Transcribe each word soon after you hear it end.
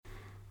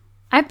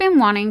I've been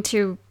wanting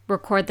to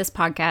record this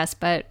podcast,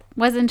 but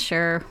wasn't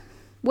sure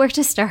where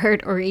to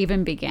start or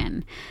even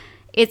begin.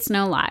 It's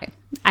no lie.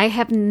 I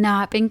have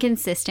not been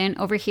consistent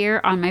over here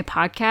on my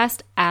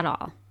podcast at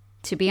all.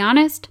 To be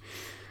honest,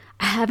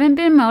 I haven't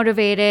been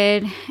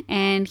motivated,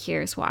 and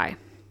here's why.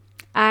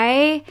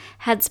 I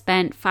had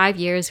spent 5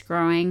 years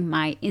growing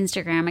my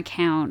Instagram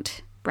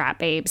account,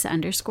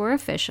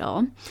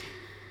 bratbabes_official.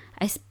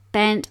 I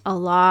spent a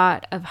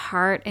lot of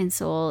heart and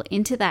soul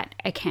into that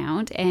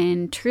account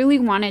and truly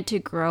wanted to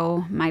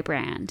grow my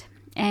brand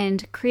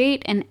and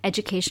create an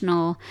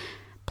educational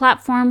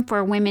platform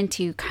for women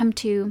to come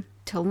to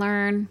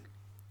learn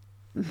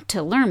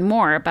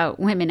more about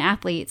women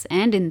athletes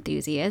and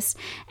enthusiasts,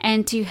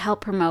 and to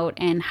help promote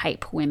and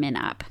hype women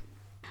up.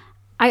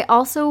 I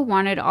also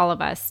wanted all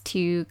of us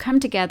to come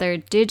together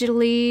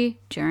digitally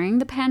during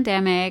the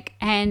pandemic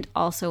and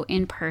also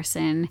in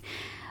person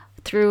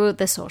through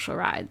the social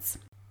rides.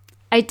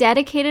 I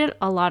dedicated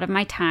a lot of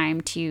my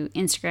time to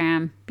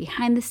Instagram,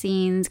 behind the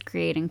scenes,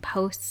 creating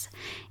posts,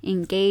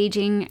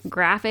 engaging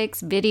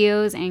graphics,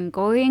 videos, and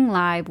going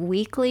live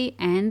weekly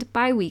and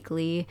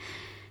bi-weekly,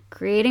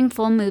 creating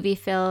full movie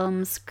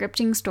films,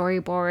 scripting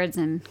storyboards,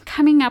 and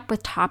coming up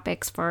with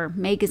topics for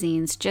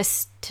magazines,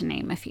 just to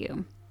name a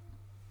few.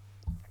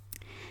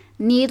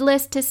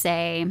 Needless to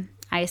say,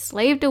 I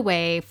slaved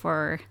away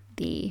for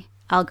the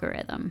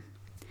algorithm.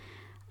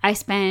 I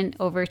spent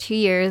over 2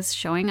 years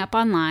showing up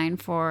online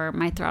for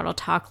my Throttle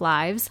Talk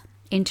lives,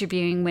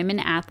 interviewing women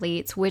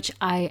athletes, which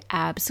I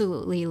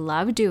absolutely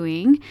love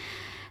doing.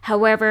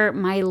 However,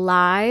 my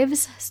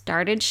lives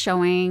started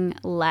showing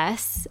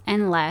less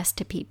and less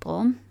to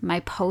people. My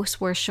posts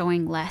were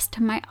showing less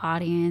to my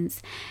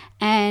audience,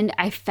 and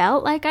I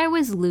felt like I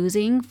was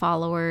losing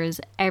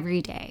followers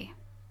every day.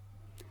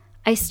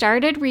 I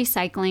started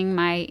recycling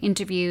my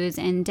interviews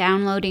and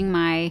downloading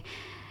my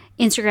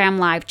Instagram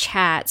live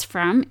chats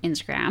from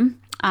Instagram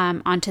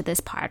onto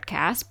this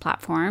podcast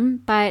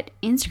platform, but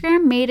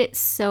Instagram made it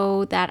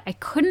so that I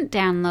couldn't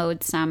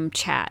download some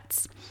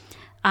chats.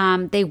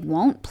 They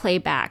won't play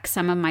back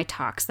some of my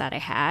talks that I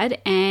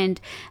had,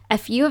 and a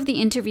few of the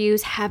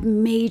interviews have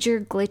major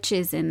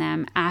glitches in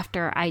them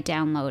after I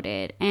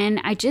downloaded,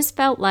 and I just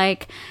felt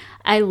like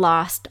I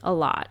lost a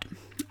lot.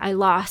 I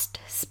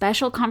lost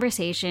special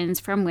conversations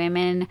from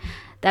women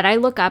that I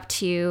look up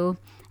to.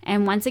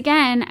 And once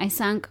again, I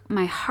sunk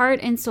my heart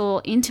and soul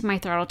into my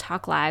Throttle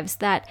Talk lives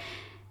that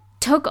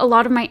took a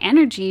lot of my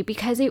energy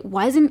because it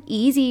wasn't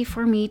easy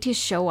for me to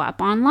show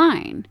up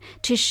online,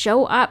 to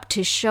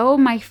show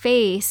my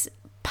face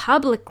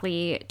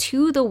publicly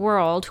to the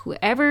world,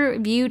 whoever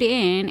viewed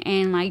in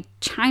and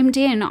chimed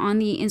in on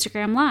the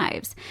Instagram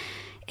lives.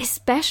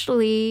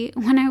 Especially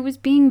when I was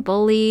being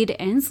bullied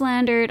and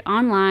slandered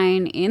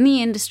online in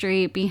the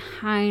industry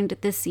behind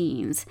the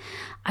scenes.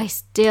 I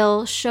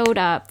still showed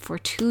up for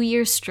 2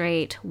 years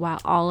straight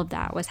while all of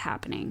that was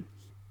happening.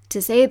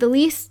 To say the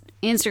least,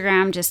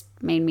 Instagram just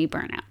made me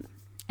burn out.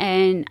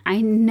 And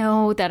I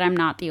know that I'm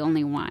not the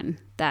only one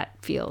that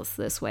feels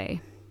this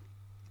way.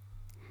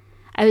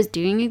 I was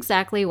doing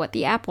exactly what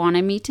the app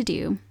wanted me to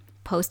do.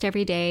 Post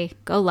every day,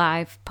 go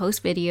live,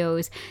 post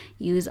videos,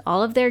 use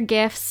all of their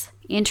GIFs,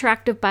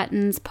 interactive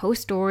buttons,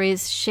 post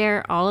stories,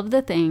 share all of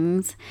the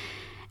things.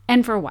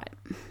 And for what?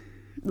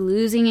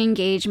 Losing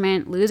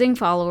engagement, losing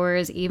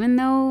followers, even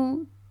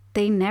though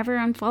they never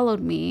unfollowed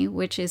me,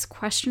 which is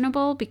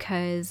questionable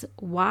because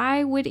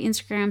why would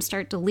Instagram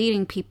start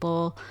deleting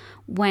people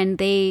when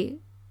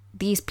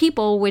these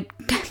people would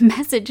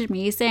message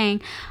me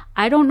saying,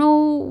 I don't know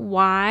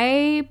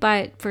why,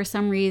 but for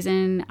some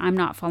reason, I'm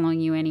not following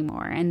you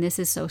anymore. And this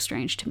is so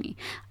strange to me.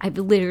 I've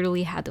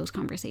literally had those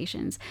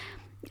conversations.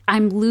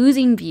 I'm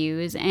losing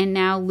views and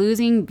now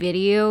losing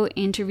video,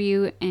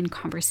 interview, and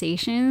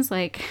conversations.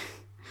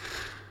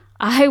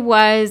 I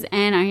was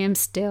and I am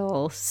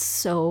still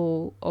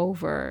so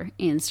over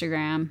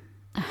Instagram.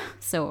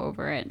 So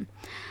over it.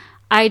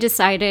 I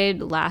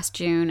decided last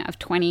June of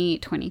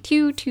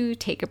 2022 to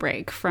take a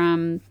break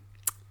from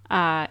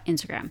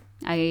Instagram.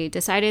 I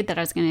decided that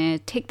I was going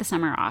to take the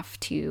summer off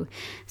to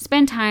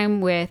spend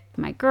time with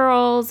my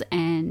girls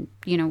and,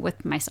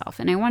 with myself.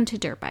 And I wanted to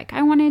dirt bike.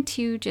 I wanted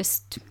to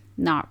just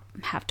not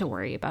have to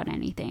worry about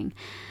anything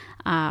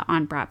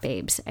on Brat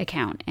Babes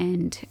account.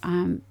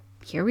 And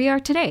here we are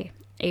today,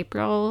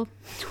 April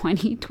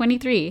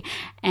 2023,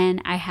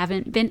 and I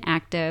haven't been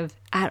active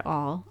at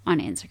all on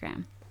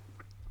Instagram.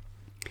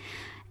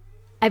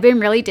 I've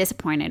been really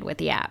disappointed with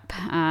the app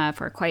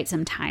for quite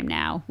some time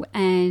now,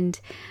 and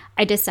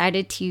I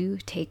decided to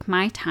take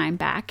my time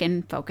back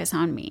and focus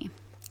on me.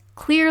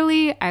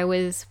 Clearly, I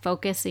was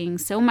focusing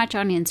so much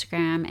on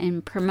Instagram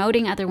and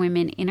promoting other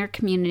women in our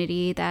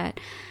community that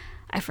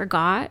I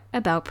forgot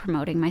about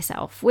promoting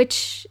myself,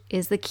 which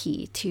is the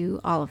key to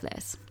all of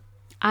this.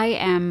 I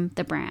am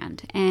the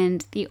brand,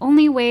 and the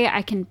only way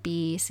I can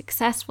be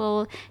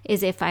successful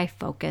is if I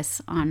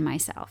focus on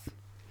myself.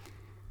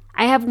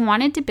 I have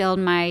wanted to build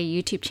my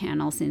YouTube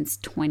channel since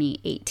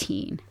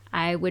 2018.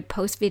 I would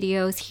post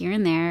videos here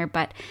and there,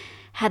 but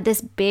had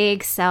this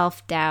big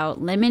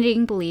self-doubt,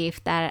 limiting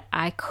belief that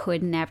I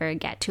could never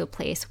get to a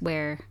place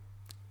where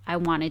I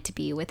wanted to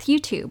be with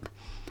YouTube.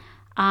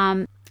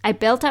 I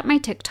built up my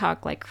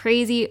TikTok like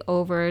crazy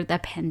over the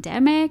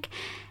pandemic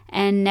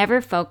and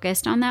never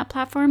focused on that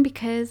platform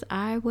because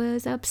I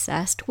was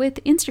obsessed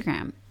with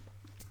Instagram.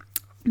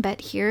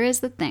 But here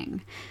is the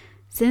thing.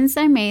 Since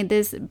I made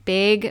this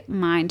big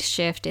mind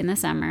shift in the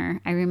summer,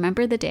 I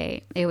remember the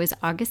day, it was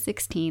August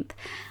 16th,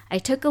 I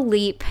took a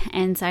leap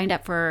and signed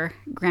up for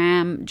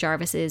Graham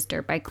Jarvis's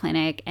Dirt Bike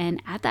Clinic.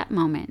 And at that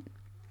moment,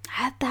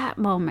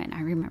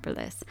 I remember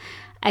this,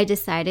 I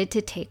decided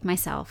to take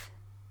myself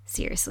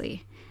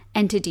seriously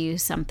and to do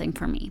something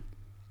for me.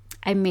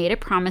 I made a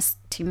promise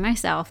to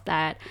myself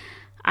that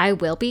I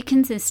will be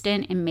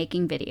consistent in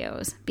making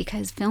videos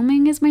because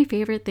filming is my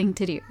favorite thing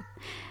to do.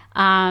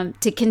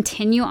 To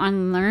continue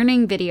on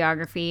learning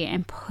videography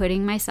and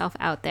putting myself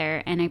out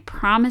there. And I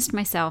promised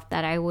myself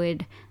that I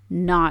would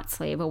not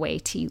slave away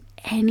to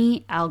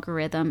any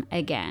algorithm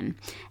again.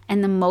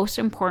 And the most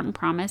important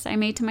promise I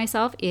made to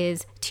myself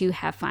is to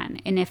have fun.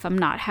 And if I'm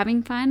not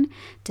having fun,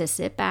 to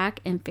sit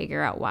back and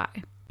figure out why.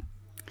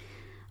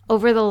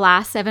 Over the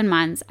last 7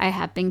 months, I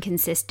have been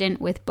consistent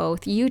with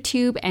both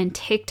YouTube and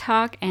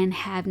TikTok and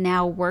have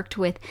now worked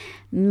with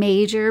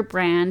major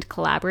brand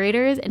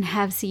collaborators and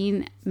have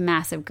seen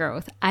massive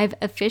growth. I've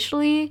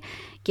officially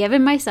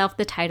given myself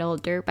the title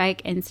Dirt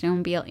Bike and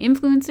Snowmobile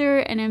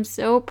Influencer, and I'm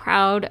so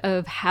proud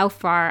of how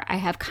far I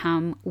have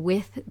come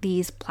with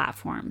these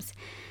platforms.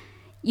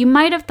 You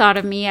might have thought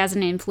of me as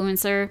an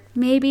influencer,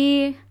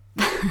 maybe,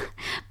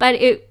 but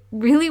it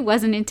really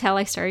wasn't until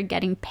I started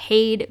getting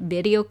paid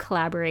video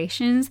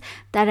collaborations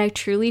that I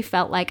truly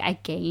felt like I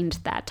gained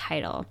that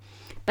title.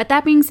 But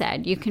that being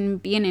said, you can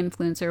be an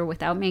influencer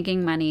without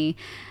making money.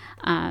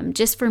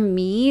 Just for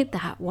me,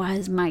 that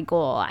was my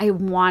goal. I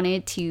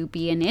wanted to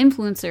be an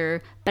influencer,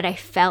 but I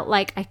felt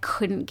like I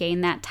couldn't gain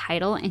that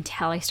title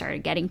until I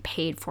started getting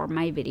paid for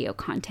my video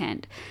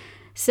content.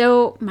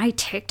 So my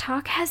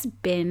TikTok has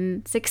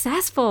been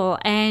successful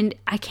and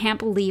I can't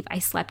believe I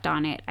slept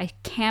on it. I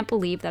can't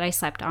believe that I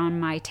slept on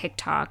my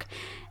TikTok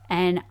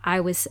and I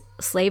was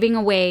slaving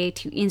away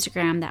to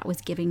Instagram that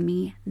was giving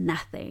me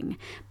nothing.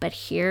 But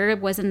here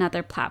was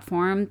another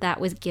platform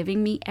that was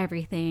giving me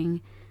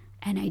everything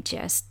and I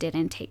just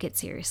didn't take it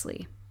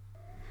seriously.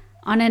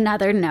 On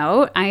another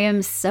note, I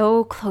am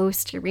so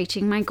close to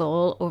reaching my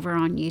goal over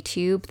on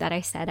YouTube that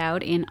I set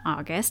out in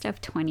August of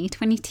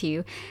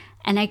 2022.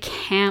 And I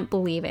can't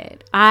believe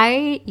it.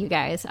 You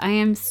guys, I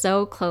am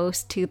so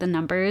close to the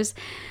numbers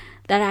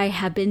that I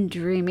have been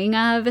dreaming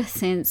of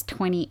since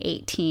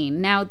 2018.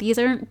 Now, these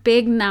aren't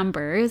big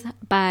numbers,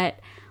 but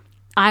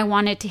I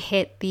wanted to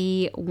hit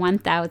the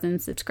 1,000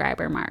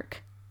 subscriber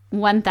mark.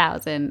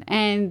 1,000.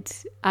 And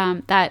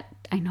that,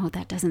 I know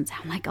that doesn't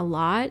sound like a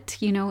lot,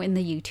 in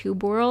the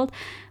YouTube world,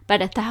 but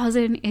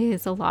 1,000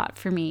 is a lot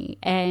for me.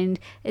 And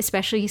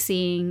especially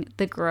seeing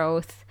the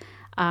growth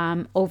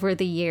over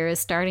the years,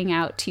 starting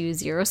out to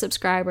 0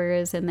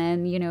 subscribers and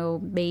then,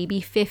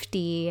 maybe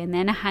 50 and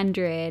then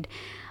 100.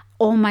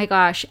 Oh my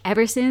gosh,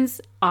 ever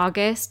since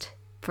August,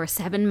 for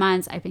 7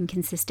 months, I've been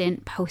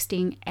consistent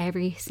posting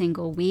every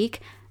single week.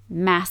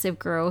 Massive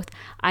growth.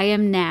 I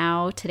am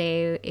now,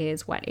 today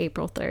is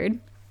April 3rd.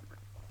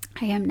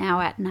 I am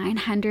now at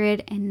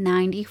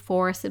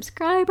 994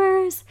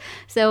 subscribers.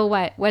 So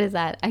what is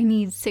that? I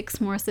need 6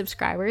 more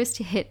subscribers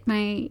to hit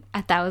my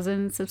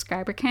 1,000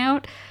 subscriber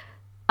count.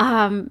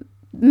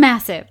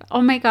 Massive.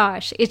 Oh my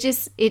gosh.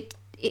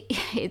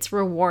 It's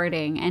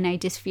rewarding. And I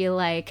just feel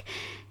like,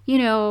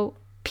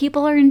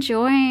 people are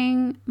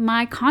enjoying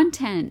my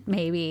content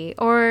maybe,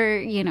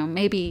 or,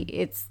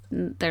 maybe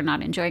they're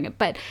not enjoying it,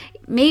 but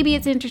maybe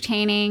it's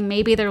entertaining.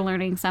 Maybe they're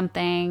learning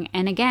something.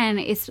 And again,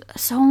 it's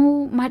so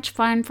much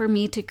fun for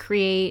me to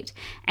create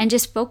and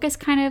just focus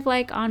kind of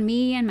like on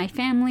me and my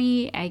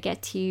family. I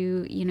get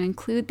to,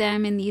 include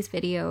them in these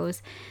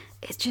videos.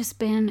 It's just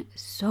been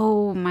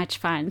so much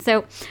fun.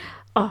 So,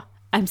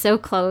 I'm so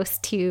close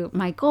to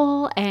my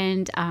goal.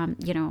 And,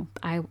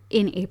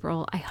 in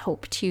April, I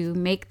hope to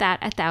make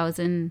that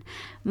 1,000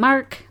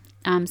 mark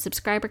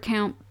subscriber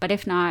count. But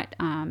if not,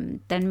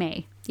 then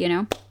May,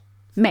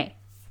 May.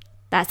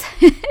 That's,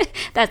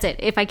 that's it.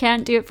 If I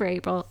can't do it for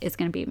April, it's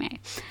going to be May.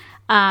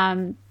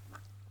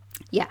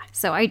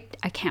 So I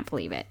can't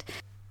believe it.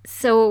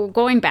 So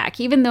going back,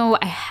 even though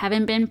I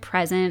haven't been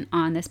present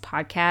on this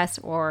podcast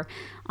or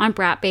on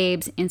Brat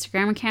Babe's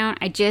Instagram account,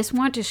 I just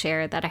want to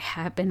share that I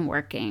have been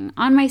working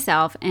on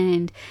myself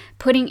and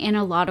putting in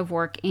a lot of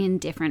work in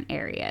different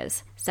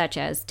areas, such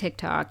as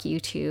TikTok,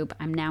 YouTube.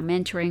 I'm now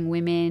mentoring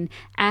women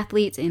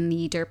athletes in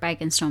the dirt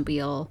bike and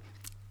snowmobile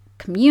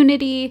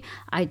community.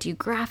 I do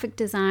graphic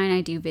design,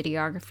 I do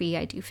videography,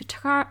 I do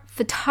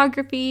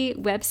photography,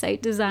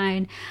 website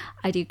design,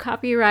 I do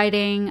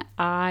copywriting,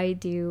 I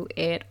do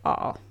it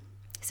all.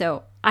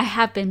 So I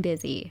have been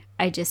busy.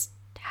 I just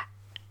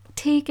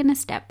taken a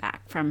step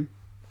back from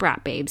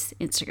Brat Babe's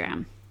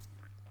Instagram.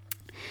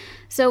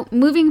 So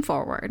moving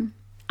forward,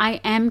 I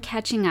am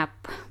catching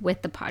up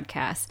with the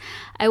podcast.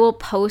 I will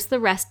post the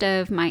rest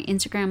of my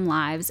Instagram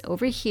lives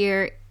over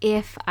here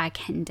if I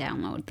can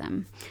download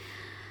them.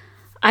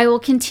 I will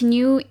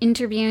continue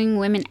interviewing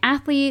women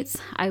athletes.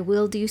 I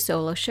will do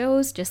solo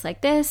shows just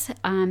like this.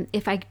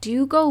 If I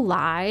do go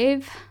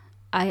live,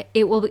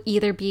 it will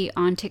either be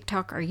on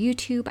TikTok or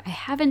YouTube. I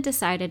haven't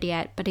decided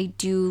yet, but I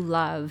do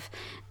love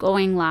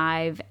going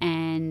live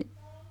and,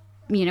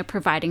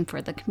 providing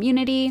for the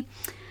community.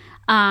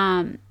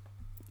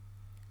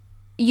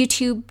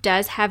 YouTube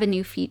does have a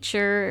new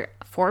feature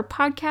for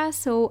podcasts,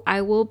 so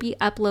I will be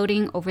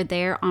uploading over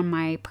there on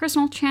my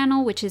personal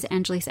channel, which is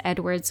Angelisa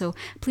Edwards. So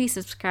please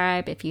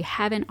subscribe if you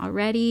haven't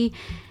already.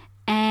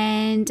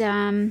 And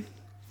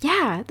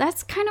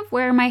that's kind of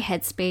where my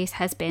headspace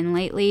has been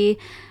lately.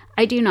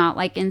 I do not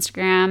like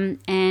Instagram,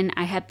 and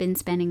I have been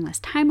spending less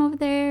time over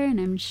there, and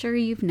I'm sure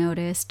you've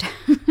noticed.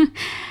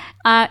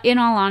 In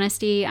all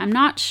honesty, I'm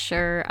not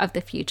sure of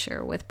the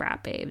future with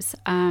Brat Babes.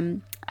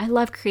 I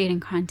love creating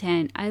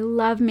content. I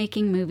love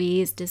making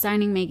movies,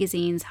 designing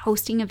magazines,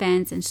 hosting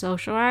events, and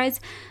socialize.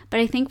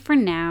 But I think for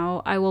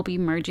now, I will be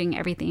merging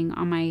everything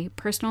on my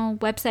personal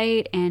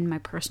website and my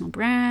personal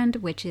brand,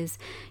 which is,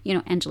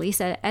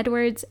 Angelisa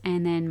Edwards.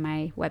 And then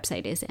my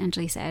website is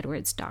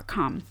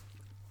angelisaedwards.com.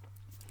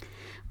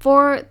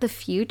 For the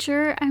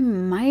future, I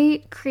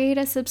might create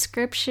a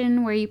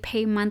subscription where you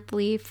pay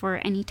monthly for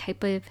any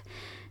type of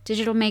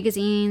digital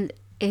magazine,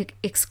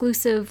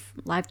 exclusive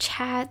live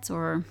chats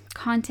or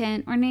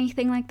content or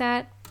anything like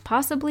that.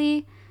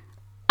 Possibly.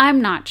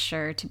 I'm not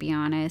sure, to be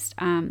honest.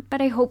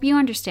 But I hope you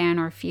understand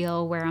or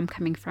feel where I'm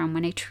coming from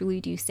when I truly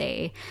do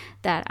say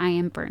that I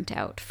am burnt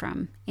out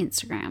from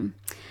Instagram.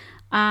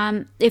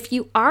 If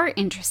you are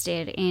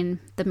interested in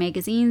the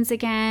magazines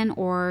again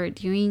or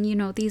doing,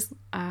 these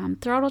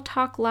Throttle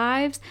Talk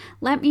lives,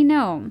 let me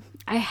know.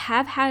 I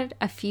have had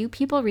a few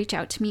people reach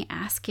out to me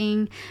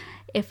asking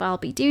if I'll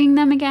be doing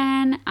them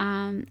again.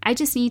 I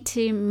just need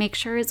to make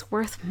sure it's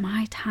worth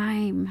my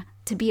time.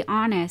 To be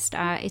honest,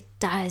 it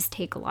does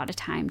take a lot of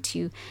time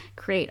to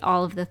create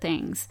all of the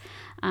things.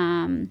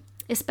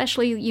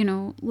 Especially,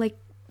 like,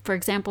 for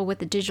example, with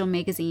the digital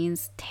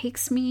magazines,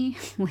 takes me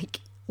like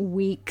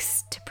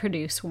weeks to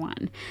produce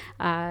one.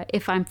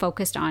 If I'm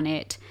focused on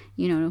it,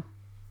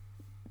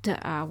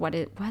 what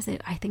it was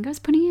it? I think I was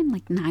putting in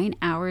like 9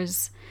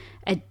 hours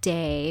a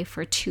day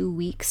for 2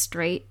 weeks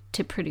straight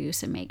to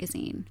produce a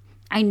magazine.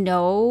 I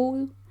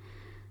know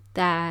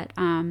that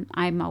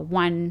I'm a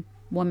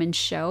one-woman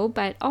show,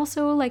 but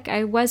also like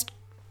I was,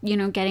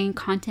 getting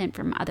content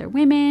from other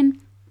women,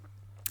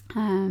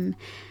 and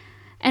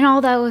all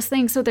those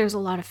things. So there's a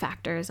lot of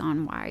factors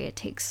on why it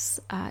takes,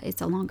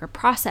 it's a longer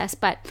process.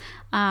 But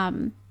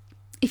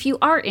if you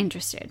are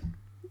interested,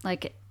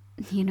 like,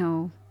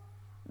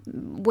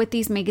 with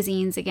these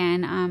magazines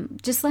again,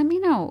 just let me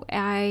know.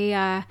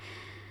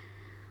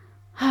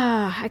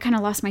 I kind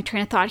of lost my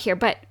train of thought here,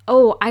 but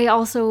I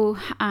also,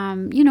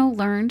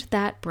 learned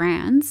that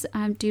brands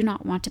do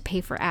not want to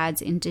pay for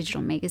ads in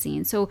digital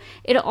magazines. So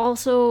it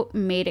also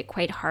made it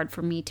quite hard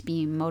for me to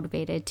be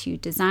motivated to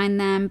design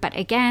them. But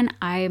again,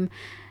 I'm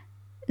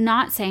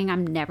not saying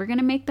I'm never going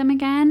to make them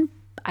again.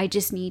 I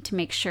just need to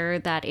make sure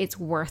that it's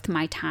worth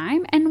my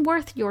time and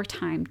worth your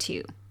time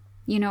too.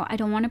 I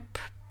don't want to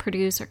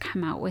produce or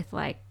come out with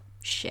like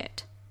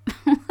shit.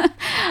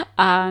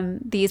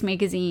 These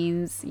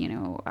magazines,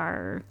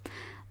 are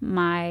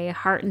my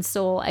heart and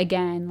soul.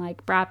 Again,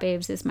 like Brat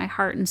Babes is my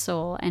heart and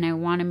soul, and I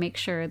want to make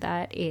sure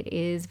that it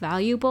is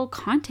valuable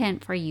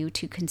content for you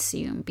to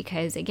consume,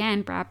 because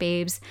again, Brat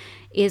Babes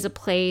is a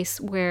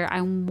place where I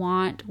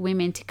want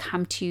women to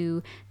come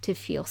to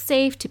feel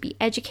safe, to be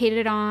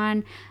educated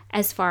on,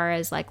 as far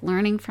as like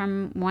learning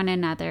from one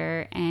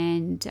another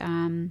and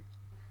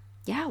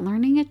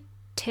learning a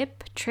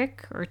tip,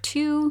 trick or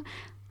two,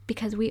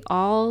 because we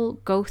all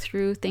go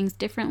through things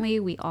differently.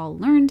 We all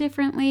learn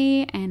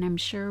differently. And I'm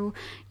sure,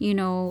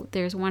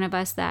 there's one of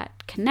us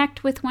that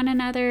connect with one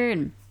another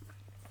and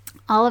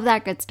all of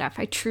that good stuff.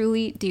 I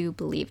truly do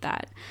believe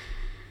that.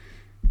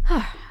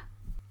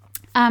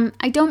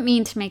 I don't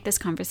mean to make this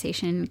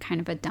conversation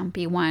kind of a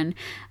dumpy one,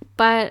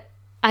 but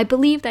I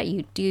believe that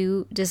you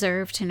do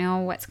deserve to know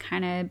what's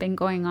kind of been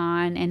going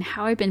on and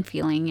how I've been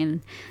feeling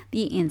in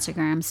the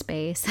Instagram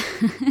space.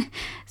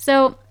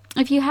 So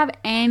if you have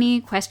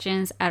any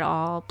questions at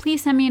all,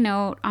 please send me a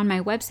note on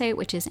my website,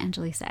 which is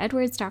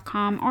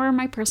angelisaedwards.com, or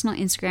my personal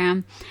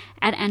Instagram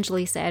at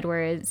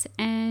angelisaedwards.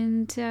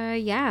 And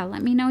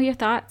let me know your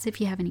thoughts.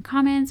 If you have any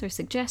comments or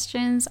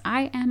suggestions,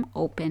 I am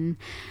open.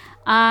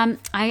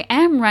 I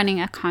am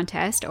running a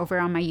contest over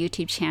on my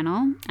YouTube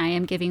channel. I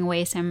am giving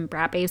away some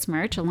Brat Babes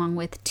merch along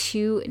with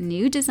 2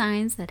 new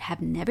designs that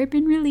have never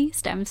been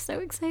released. I'm so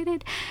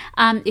excited.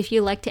 If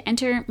you'd like to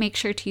enter, make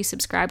sure to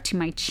subscribe to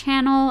my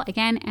channel.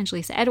 Again,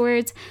 Angelisa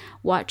Edwards.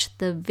 Watch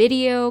the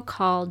video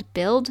called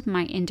Build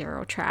My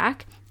Enduro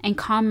Track and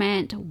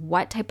comment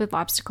what type of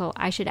obstacle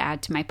I should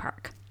add to my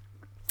park.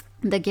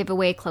 The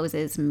giveaway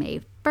closes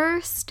May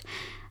 1st.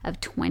 Of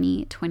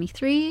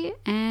 2023,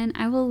 and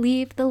I will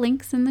leave the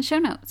links in the show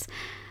notes.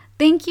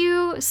 Thank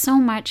you so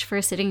much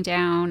for sitting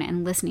down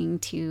and listening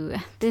to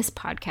this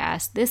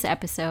podcast, this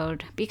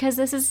episode, because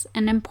this is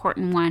an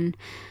important one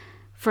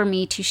for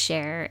me to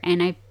share.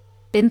 And I've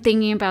been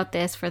thinking about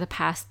this for the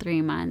past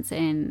 3 months.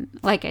 And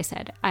like I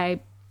said,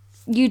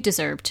 you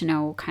deserve to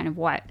know kind of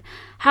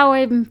how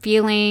I'm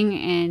feeling,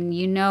 and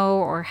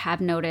or have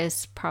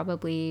noticed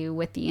probably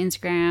with the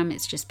Instagram,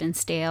 it's just been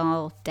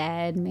stale,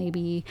 dead,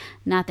 maybe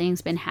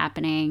nothing's been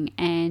happening,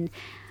 and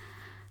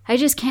I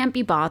just can't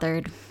be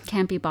bothered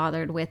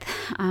with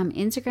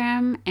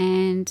Instagram,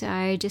 and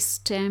I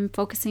just am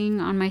focusing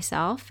on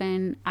myself,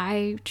 and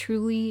I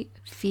truly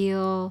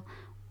feel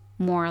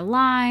more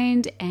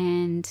aligned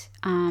and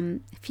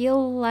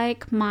feel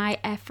like my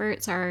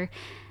efforts are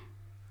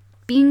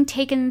being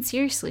taken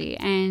seriously,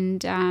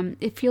 and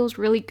it feels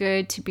really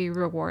good to be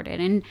rewarded.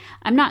 And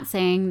I'm not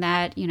saying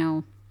that,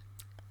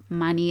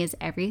 money is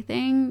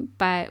everything,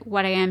 but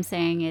what I am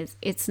saying is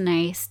it's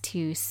nice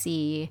to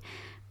see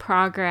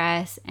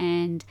progress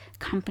and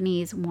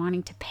companies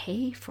wanting to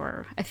pay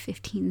for a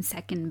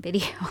 15-second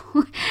video,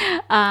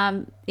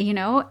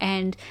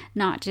 and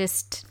not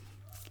just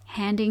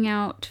handing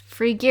out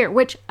free gear,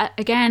 which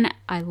again,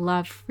 I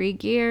love free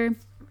gear,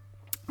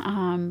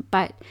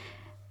 but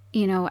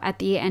at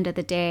the end of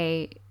the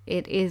day,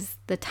 it is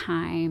the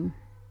time.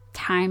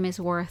 Time is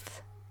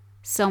worth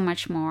so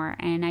much more.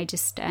 And I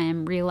just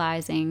am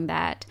realizing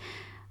that,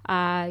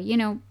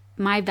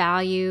 my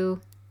value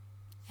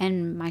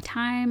and my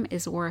time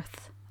is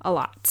worth a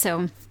lot.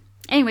 So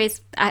anyways,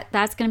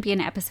 that's going to be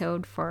an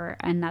episode for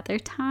another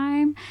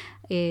time.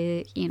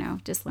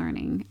 Just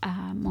learning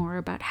more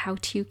about how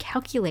to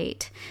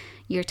calculate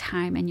your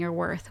time and your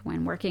worth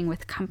when working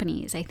with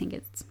companies. I think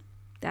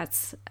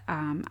that's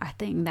a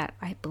thing that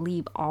I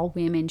believe all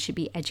women should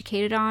be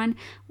educated on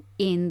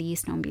in the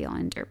snowmobile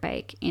and dirt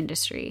bike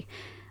industry.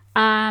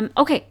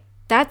 Okay,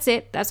 that's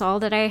it. That's all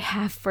that I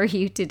have for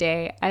you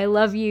today. I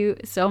love you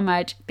so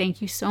much.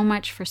 Thank you so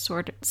much for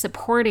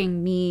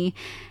supporting me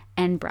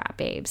and Brat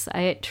Babes.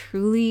 It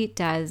truly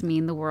does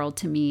mean the world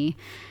to me.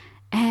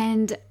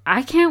 And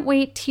I can't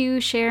wait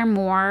to share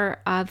more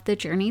of the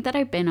journey that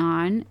I've been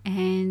on.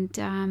 And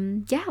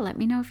let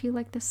me know if you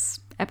like this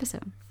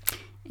episode.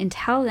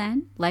 Until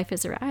then, life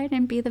is a ride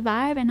and be the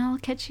vibe, and I'll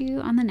catch you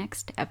on the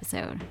next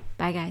episode.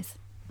 Bye, guys.